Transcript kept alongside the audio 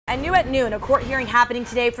And new at noon, a court hearing happening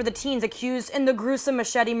today for the teens accused in the gruesome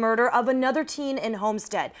machete murder of another teen in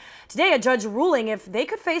Homestead. Today, a judge ruling if they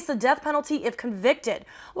could face the death penalty if convicted.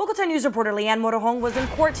 Local 10 News reporter Leanne Morejon was in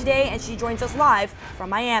court today, and she joins us live from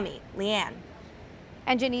Miami. Leanne.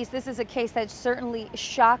 And Janice, this is a case that certainly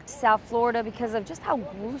shocked South Florida because of just how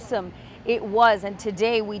gruesome it was. And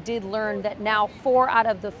today we did learn that now 4 out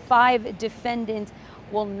of the 5 defendants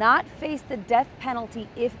will not face the death penalty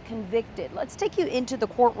if convicted. Let's take you into the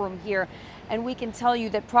courtroom here, and we can tell you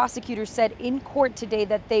that prosecutors said in court today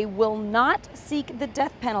that they will not seek the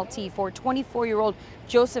death penalty for 24-year-old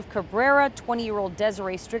Joseph Cabrera, 20-year-old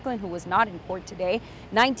Desiree Strickland, who was not in court today,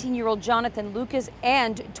 19-year-old Jonathan Lucas,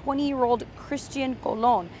 and 20-year-old Christian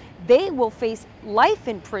Colon. They will face life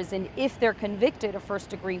in prison if they're convicted of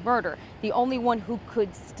first-degree murder. The only one who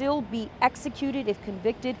could still be executed if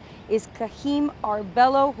convicted is Kahim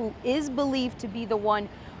Arbello, who is believed to be the one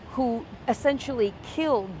who essentially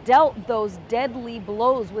dealt those deadly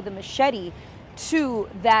blows with a machete to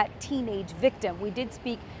that teenage victim. We did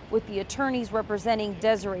speak with the attorneys representing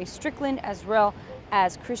Desiree Strickland as well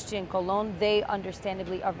as Christian Colon. They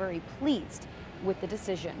understandably are very pleased with the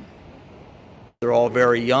decision. They're all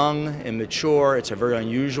very young, immature. It's a very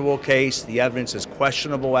unusual case. The evidence is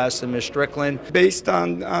questionable as to Ms. Strickland. Based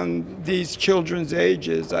on these children's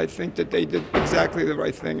ages, I think that they did exactly the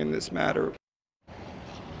right thing in this matter.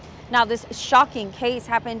 Now, this shocking case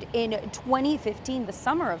happened in 2015, the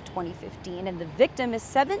summer of 2015, and the victim is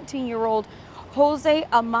 17-year-old Jose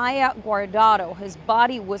Amaya Guardado. His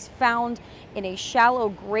body was found in a shallow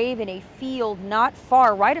grave in a field not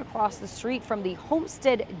far, right across the street from the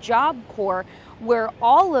Homestead Job Corps, where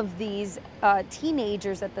all of these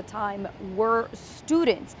teenagers at the time were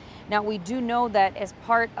students. Now, we do know that as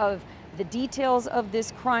part of the details of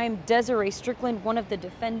this crime, Desiree Strickland, one of the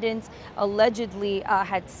defendants, allegedly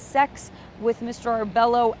had sex with Mr.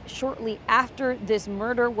 Arbello shortly after this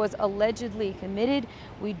murder was allegedly committed.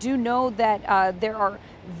 We do know that there are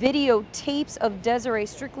videotapes of Desiree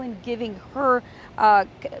Strickland giving her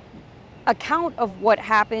account of what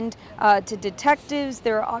happened to detectives.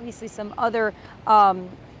 There are obviously some other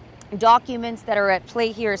documents that are at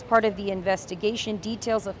play here as part of the investigation,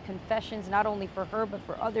 details of confessions, not only for her, but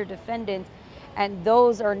for other defendants. And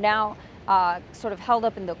those are now sort of held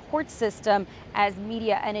up in the court system as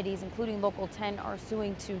media entities, including Local 10, are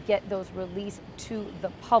suing to get those released to the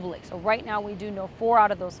public. So right now we do know 4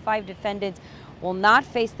 out of those 5 defendants will not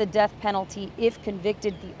face the death penalty if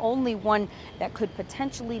convicted. The only one that could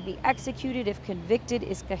potentially be executed if convicted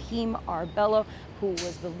is Kahim Arbello, who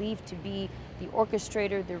was believed to be the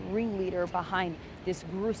orchestrator, the ringleader behind this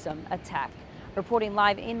gruesome attack. Reporting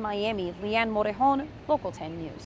live in Miami, Leanne Morejon, Local 10 News.